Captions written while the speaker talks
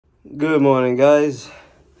Good morning, guys.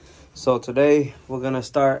 So today we're gonna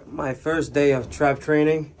start my first day of trap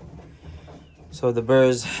training. So the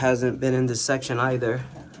birds hasn't been in this section either,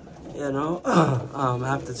 you know.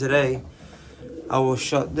 After today I will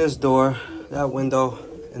shut this door, that window,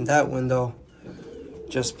 and that window.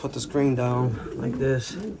 Just put the screen down like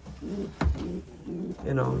this,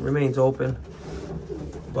 you know, remains open,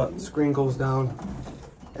 but the screen goes down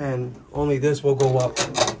and only this will go up.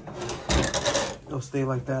 It'll stay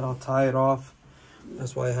like that. I'll tie it off.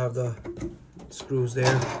 That's why I have the screws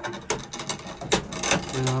there,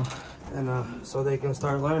 you know, and so they can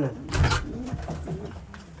start learning.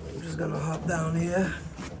 I'm just gonna hop down here.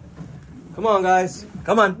 Come on, guys.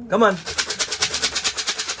 Come on, come on. I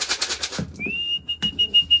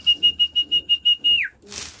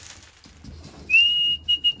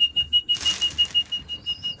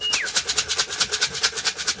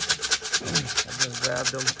just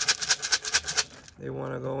grabbed them. They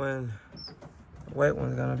want to go in. The white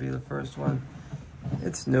one's gonna be the first one.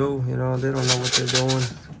 It's new, you know, they don't know what they're doing.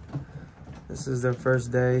 This is their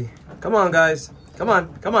first day. Come on, guys. Come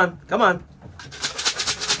on, come on, come on.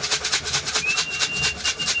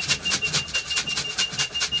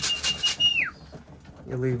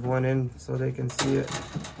 You leave one in so they can see it.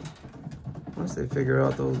 Once they figure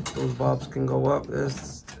out those bobs can go up,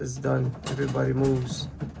 this is done. Everybody moves.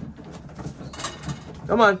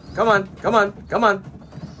 Come on, come on, come on, come on.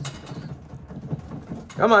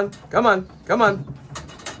 Come on, come on, come on.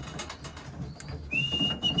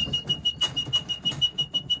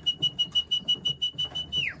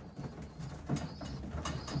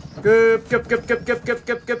 Good, good, good, good, good, good,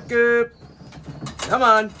 good, good, good. Come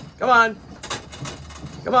on, come on,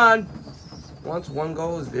 come on. Once one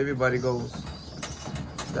goes, everybody goes.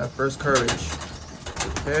 That first courage.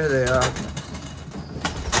 There they are.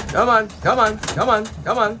 Come on, come on, come on,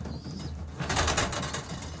 come on.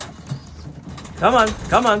 Come on,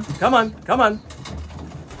 come on, come on, come on.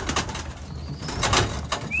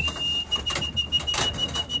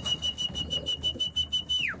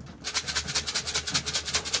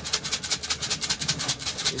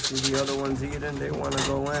 You see the other ones eating, they want to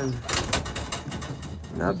go in.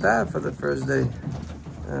 Not bad for the first day,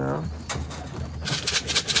 you know.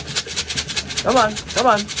 Come on, come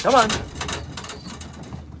on, come on.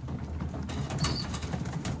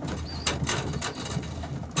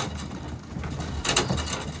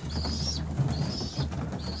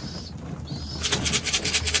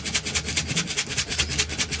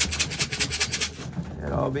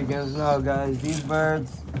 It all begins now, guys. These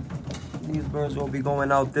birds will be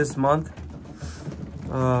going out this month.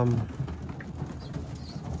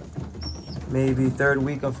 Maybe third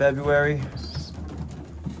week of February.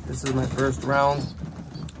 This is my first round.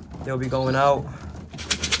 They'll be going out.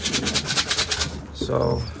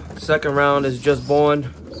 So second round is just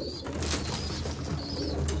born.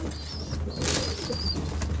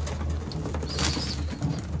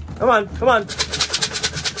 Come on, come on.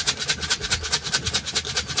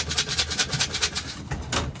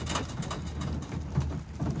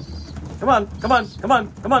 Come on, come on, come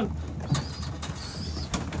on, come on.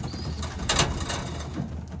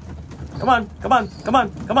 Come on, come on, come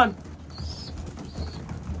on, come on.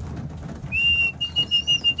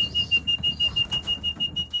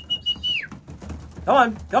 Come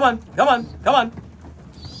on, come on, come on, come on.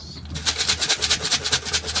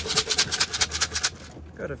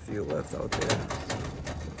 Got a few left out there.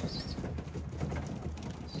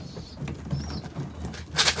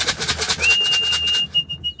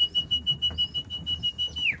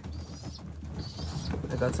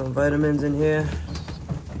 I got some vitamins in here.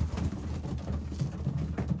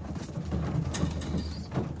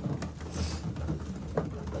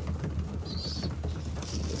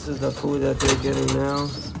 This is the food that they're getting now.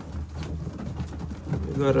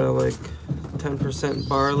 We got a like 10%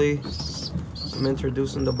 barley. I'm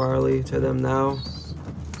introducing the barley to them now.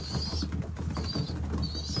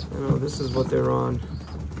 You know, this is what they're on.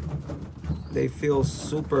 They feel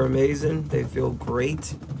super amazing. They feel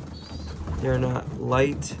great. They're not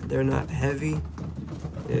light. They're not heavy.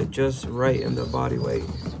 They're just right in the body weight.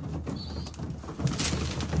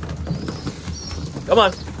 Come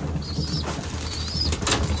on.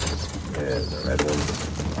 There's the red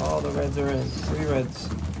one. All the reds are in. 3 reds.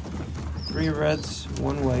 3 reds,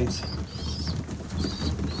 1 white.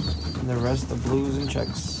 And the rest are blues and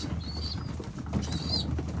checks.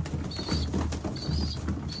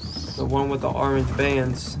 The one with the orange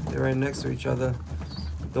bands, they're right next to each other.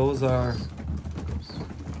 Those are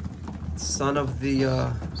son of the,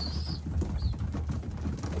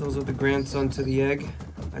 those are the grandson to the egg.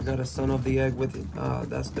 I got a son of the egg with,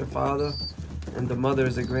 that's their father. And the mother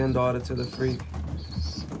is a granddaughter to the freak.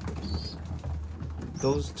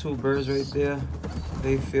 those two birds right there,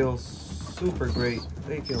 they feel super great.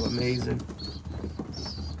 They feel amazing.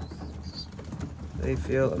 They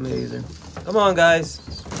feel amazing. Come on, guys.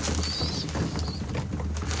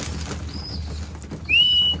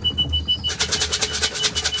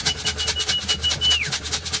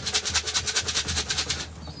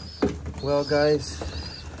 Well, guys,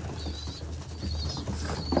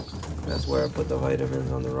 that's where I put the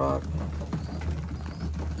vitamins on the rock.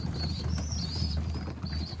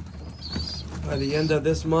 By the end of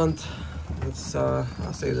this month, it's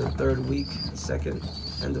I'll say the third week,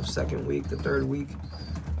 end of second week, the third week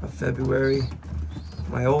of February.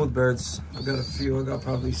 My old birds, I got a few. I got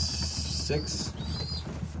probably six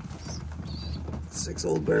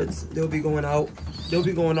old birds. They'll be going out. They'll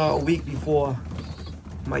be going out a week before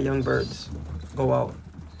my young birds go out,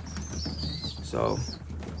 so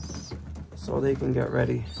they can get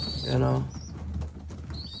ready, you know.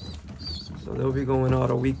 So they'll be going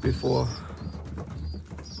out a week before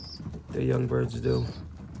the young birds do.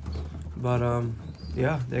 But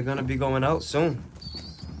yeah, they're gonna be going out soon.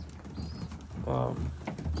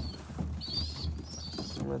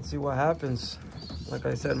 Let's see what happens. Like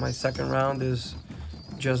I said, my second round is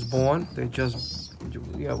just born. They just,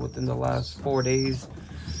 yeah, within the last 4 days,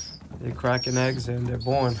 they're cracking eggs and they're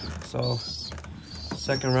born. So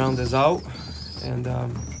second round is out, and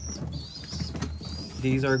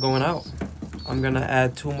these are going out. I'm gonna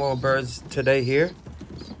add 2 more birds today here.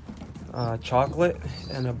 Chocolate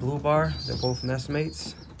and a blue bar. They're both nest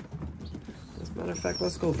mates. As a matter of fact,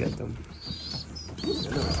 let's go get them. Let's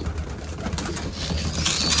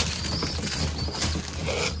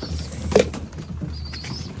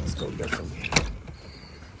go get them.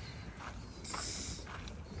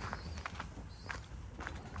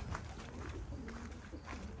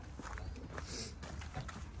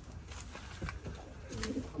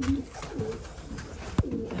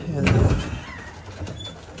 And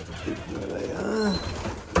there they are.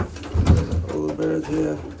 All the birds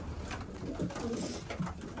here.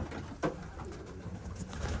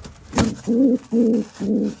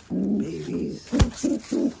 Babies.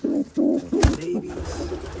 Babies.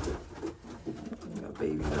 Got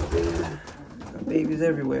babies up there. Got babies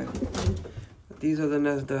everywhere. But these are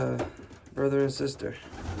the brother and sister.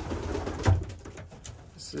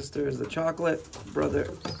 Sister is the chocolate, brother.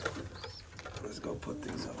 Let's go put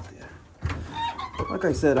these up there. Like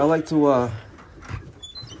I said, I like to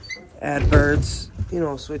add birds, you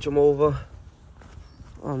know, switch them over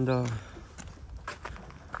on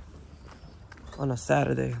a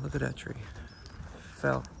Saturday. Look at that tree.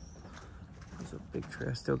 Fell. It's a big tree.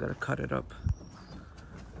 I still gotta cut it up.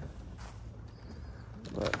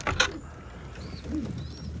 But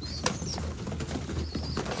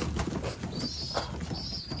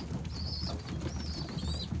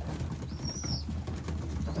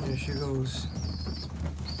there she goes.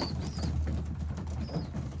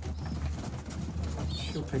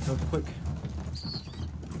 She'll pick up quick.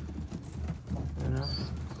 You know?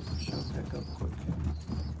 She'll pick up quick.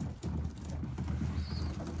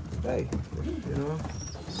 Hey, you know?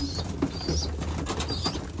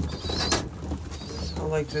 I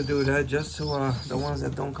like to do that just to the ones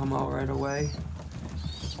that don't come out right away.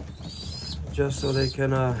 Just so they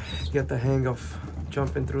can get the hang of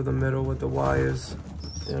jumping through the middle with the wires,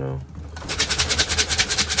 you know?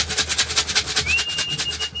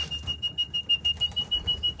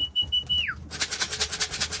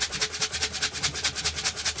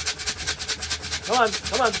 Come on,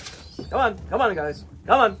 come on, come on, come on, guys,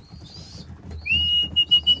 come on.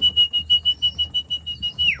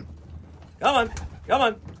 Come on, come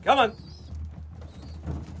on, come on.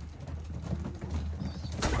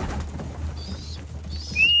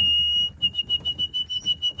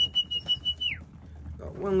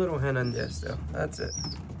 Got one little hen in there still, that's it.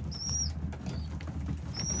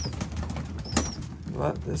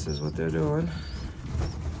 But this is what they're doing.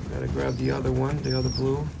 Gotta grab the other one, the other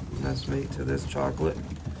blue nest mate to this chocolate.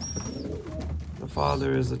 The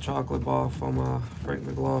father is a chocolate bar from Frank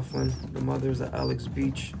McLaughlin. The mother is a Alex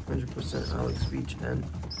Beach, 100% Alex Beach, and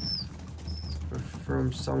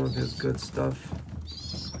from some of his good stuff.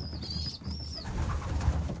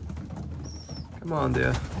 Come on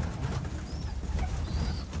there.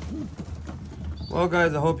 Well,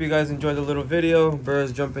 guys, I hope you guys enjoyed the little video.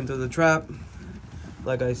 Birds jump into the trap.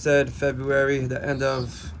 Like I said, February, the end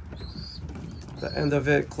of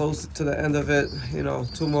it, close to the end of it, you know,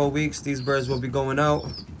 2 more weeks, these birds will be going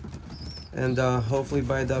out. And hopefully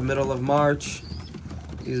by the middle of March,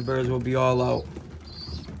 these birds will be all out.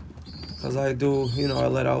 Because I do, you know, I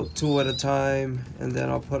let out 2 at a time, and then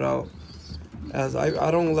I'll put out, I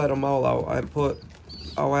don't let them all out. I put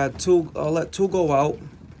I'll let two go out.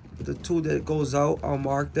 The two that goes out, I'll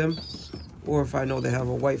mark them. Or if I know they have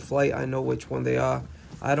a white flight, I know which one they are.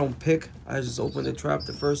 I don't pick, I just open the trap.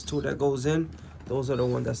 The first two that goes in, those are the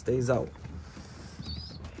one that stays out.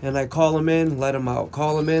 And I call them in, let them out.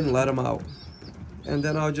 Call them in, let them out. And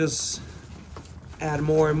then I'll just add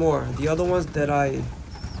more and more. The other ones that I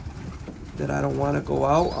don't want to go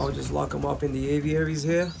out, I'll just lock them up in the aviaries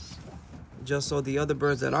here, just so the other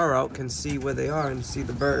birds that are out can see where they are and see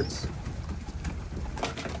the birds.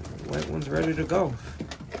 White one's ready to go.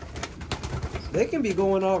 They can be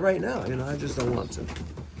going out right now, you know, I just don't want to.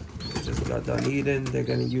 They just got done eating, they're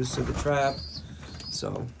getting used to the trap.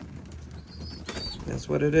 So, that's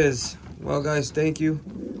what it is. Well, guys, thank you.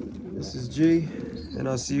 This is G, and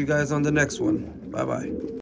I'll see you guys on the next one. Bye-bye.